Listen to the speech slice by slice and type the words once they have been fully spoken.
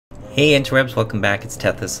Hey Interwebs, welcome back, it's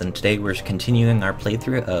Tethys, and today we're continuing our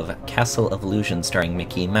playthrough of Castle of Illusion starring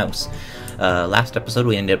Mickey and Mouse. Last episode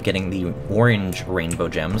we ended up getting the orange rainbow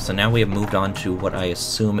gem, so now we have moved on to what I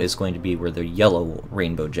assume is going to be where the yellow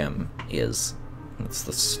rainbow gem is. It's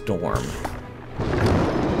the storm.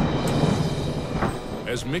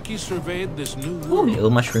 As Mickey surveyed this new world,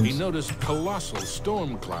 he noticed colossal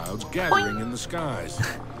storm clouds gathering in the skies.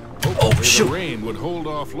 Hopefully the rain would hold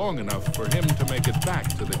off long enough for him to make it back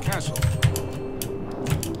to the castle.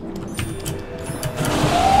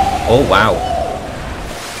 Oh wow.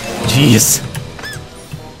 Jeez.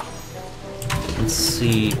 Let's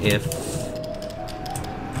see if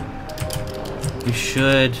we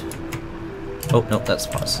should... Oh, no, that's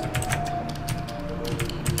pause.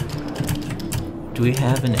 Do we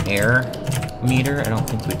have an air meter? I don't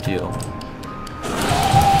think we do.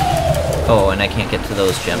 Oh, and I can't get to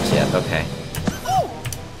those gems yet. Okay.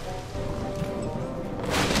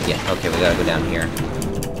 Yeah, okay, we gotta go down here.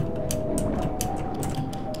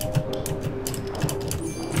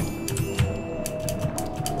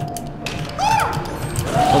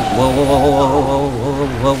 Oh, whoa, whoa, whoa, whoa, whoa,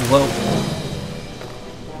 whoa, whoa, whoa.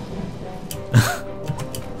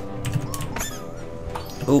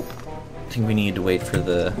 Oh, I think we need to wait for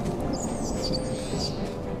the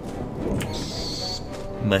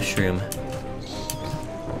mushroom.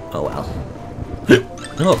 Oh well.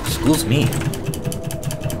 Oh, excuse me.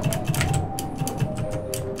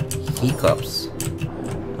 Hiccups.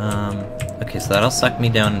 Okay, so that'll suck me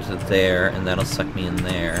down into there, and that'll suck me in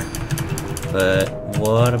there. But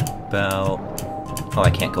what about... Oh, I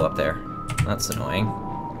can't go up there. That's annoying.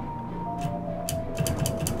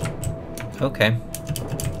 Okay.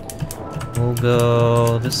 We'll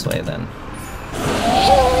go this way then.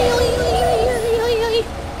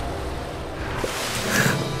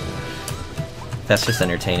 That's just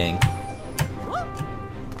entertaining.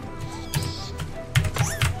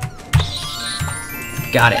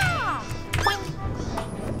 Got it!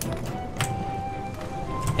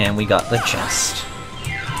 And we got the chest,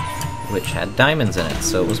 which had diamonds in it,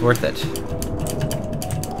 so it was worth it.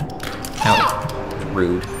 Ow.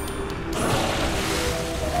 Rude.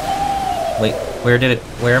 Wait,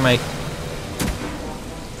 where am I?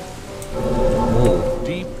 Whoa.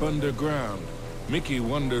 Deep underground, Mickey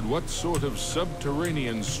wondered what sort of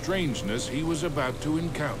subterranean strangeness he was about to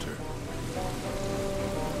encounter.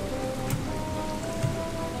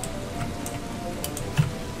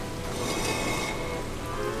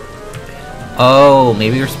 Oh,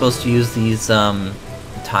 maybe we're supposed to use these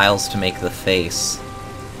tiles to make the face.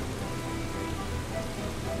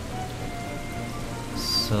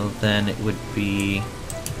 So then it would be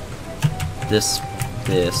this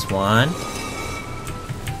one.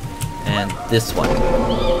 And this one.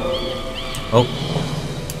 Oh.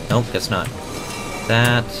 Nope, guess not.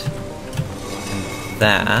 That. And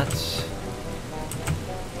that.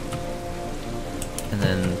 And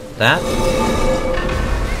then that.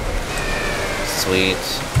 Sweet.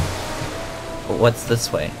 But what's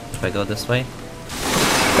this way? If I go this way?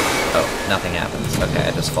 Oh, nothing happens. Okay,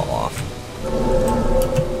 I just fall off.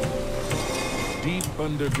 Deep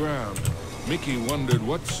underground, Mickey wondered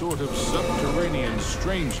what sort of subterranean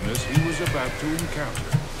strangeness he was about to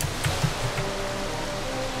encounter.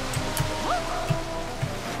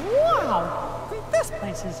 Wow! This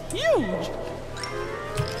place is huge!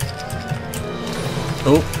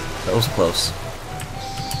 Oh, that was close.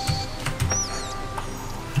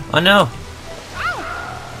 Oh no!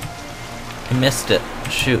 I missed it.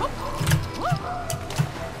 Shoot.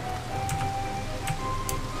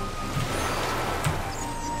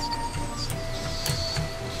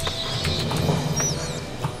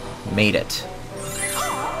 Made it.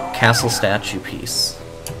 Castle statue piece.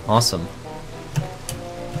 Awesome.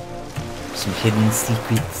 Some hidden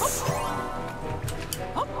secrets.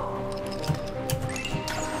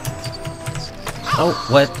 Oh,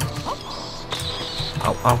 what?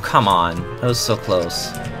 Oh, come on. That was so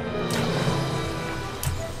close.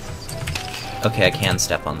 Okay, I can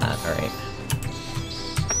step on that. Alright.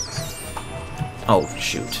 Oh,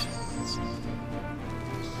 shoot.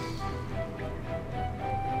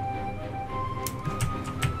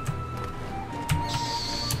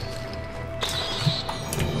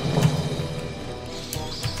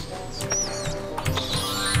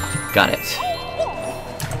 Got it.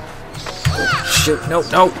 Shoot, no,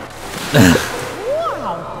 no!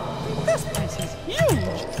 Wow! This place is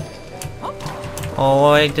huge! Oh,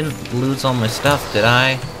 I didn't lose all my stuff, did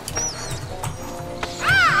I?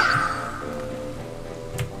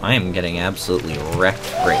 I am getting absolutely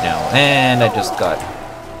wrecked right now. And I just got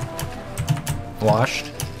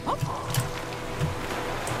washed.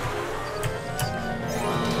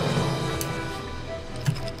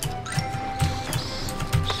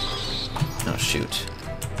 shoot.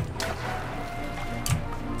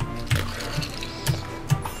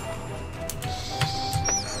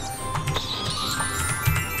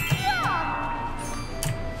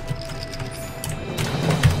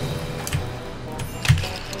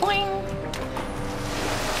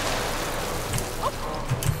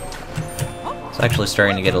 It's actually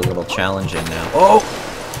starting to get a little challenging now. Oh!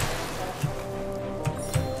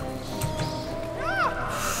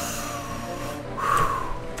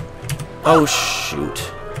 Oh,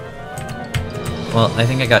 shoot. Well, I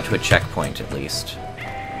think I got to a checkpoint, at least.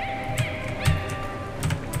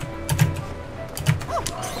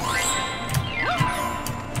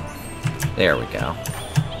 There we go.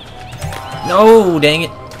 No, dang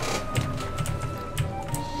it!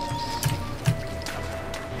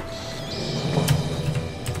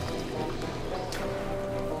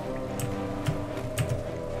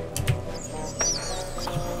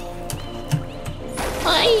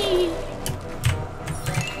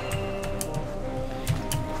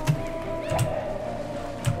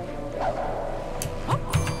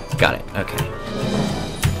 Got it, okay.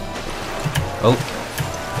 Oh.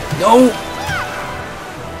 No!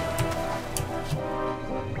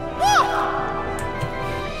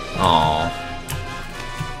 Aww.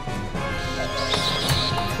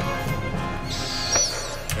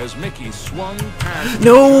 As Mickey swung past...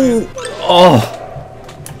 No! Oh!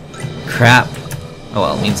 Crap. Oh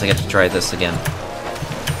well, it means I get to try this again.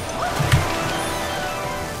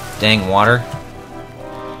 Dang, water.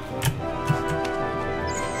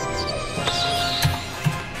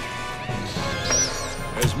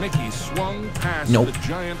 As Mickey swung past the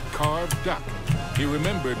giant carved duck, he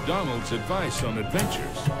remembered Donald's advice on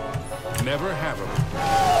adventures. Never have them.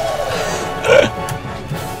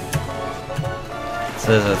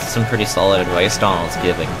 So that's some pretty solid advice Donald's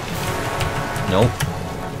giving. Nope.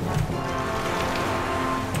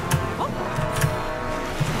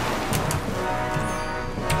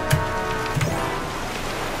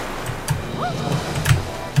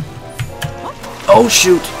 Oh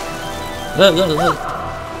shoot!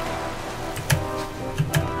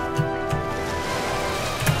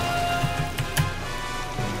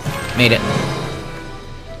 Made it.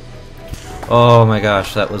 Oh my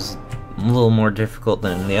gosh, that was a little more difficult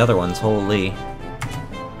than the other ones, holy.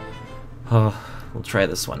 Oh, we'll try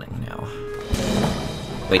this one now.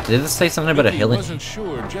 Wait, did this say something about a hill? He wasn't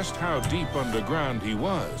sure just how deep underground he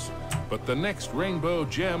was, but the next rainbow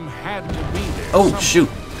gem had to be there. Oh, somewhere. shoot.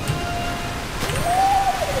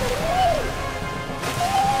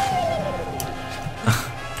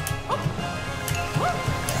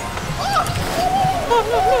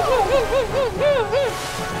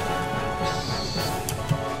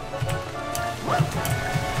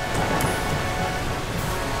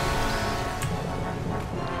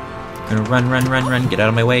 Gonna run, run, run, run. Get out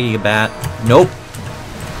of my way, you bat. Nope.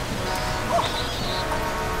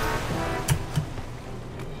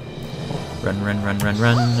 Run, run, run, run,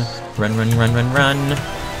 run. Run, run, run, run, run.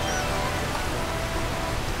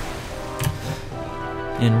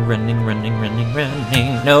 And running, running, running,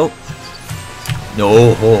 running. Nope.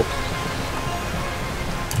 No.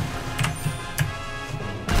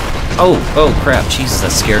 Oh crap. Jesus,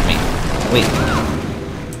 that scared me. Wait.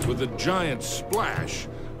 With a giant splash,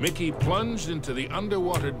 Mickey plunged into the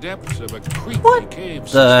underwater depths of a creepy cave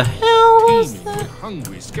system. The hell was teeming that? with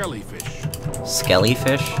hungry skellyfish.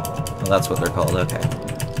 Skellyfish? Well, that's what they're called, okay.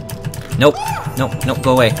 Nope. Nope, nope,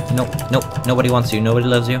 go away. Nope, nope. Nobody wants you. Nobody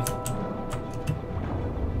loves you.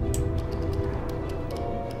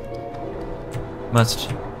 Must.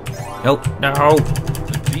 Nope. No!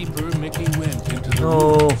 The deeper Mickey went into the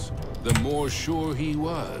ruins, the more sure he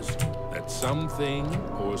was that something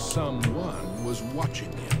or someone was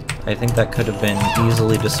watching him. I think that could have been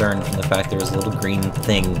easily discerned from the fact there was a little green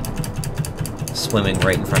thing swimming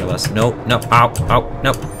right in front of us. Nope, no, ow, ow,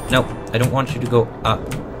 nope, nope. I don't want you to go up.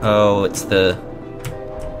 Oh, it's the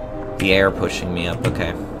air pushing me up,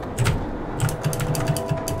 okay.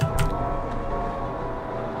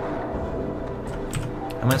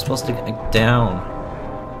 How am I supposed to get down?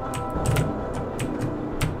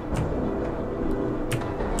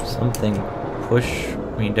 Something push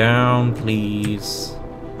me down, please.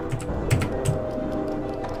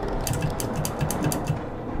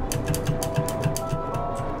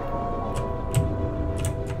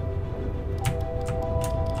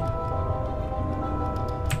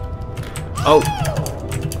 Oh!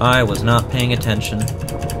 I was not paying attention.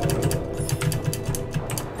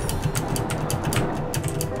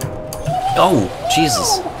 Oh!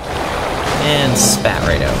 Jesus! And spat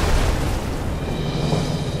right out.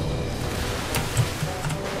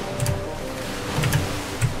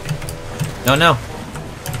 No, no!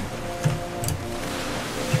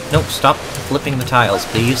 Nope, stop flipping the tiles,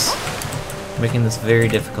 please. Making this very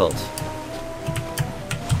difficult.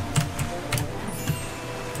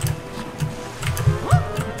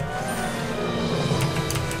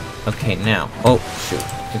 Okay, now. Oh, shoot.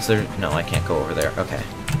 Is there... No, I can't go over there. Okay.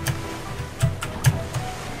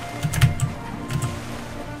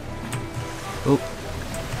 Oop.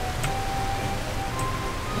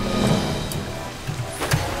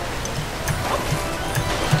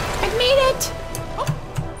 I made it!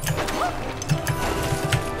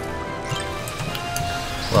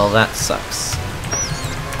 Well, that sucks.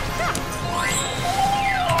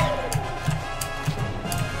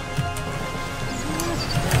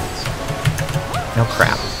 No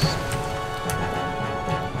crap.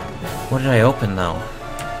 What did I open, though?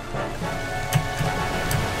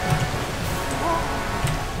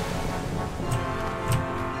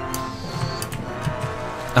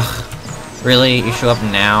 Ugh. Really? You show up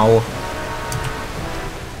now?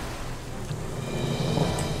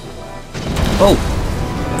 Oh!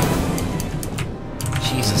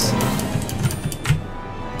 Jesus.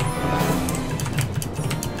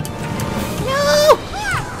 No!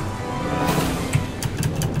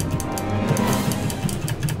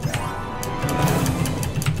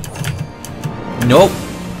 Nope.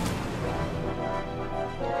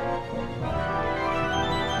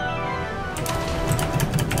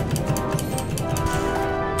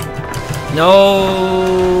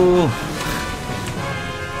 No!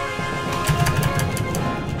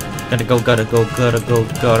 Gotta go, gotta go, gotta go,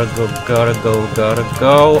 gotta go, gotta go, gotta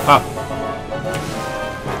go, up!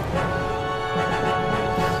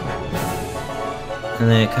 And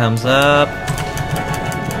then it comes up.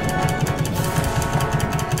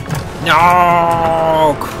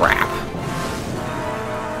 No! Crap.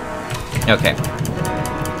 Okay.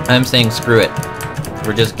 I'm saying screw it.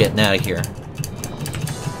 We're just getting out of here.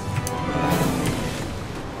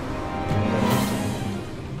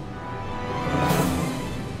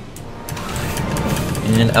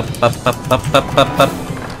 And up, up, up, up, up, up, up.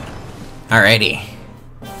 Alrighty.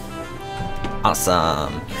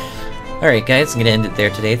 Awesome. Alright guys, I'm gonna end it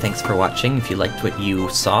there today. Thanks for watching. If you liked what you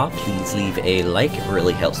saw, please leave a like. It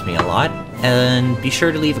really helps me a lot. And be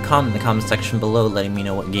sure to leave a comment in the comment section below letting me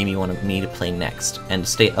know what game you want me to play next. And to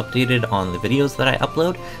stay updated on the videos that I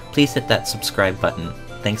upload, please hit that subscribe button.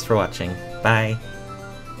 Thanks for watching. Bye.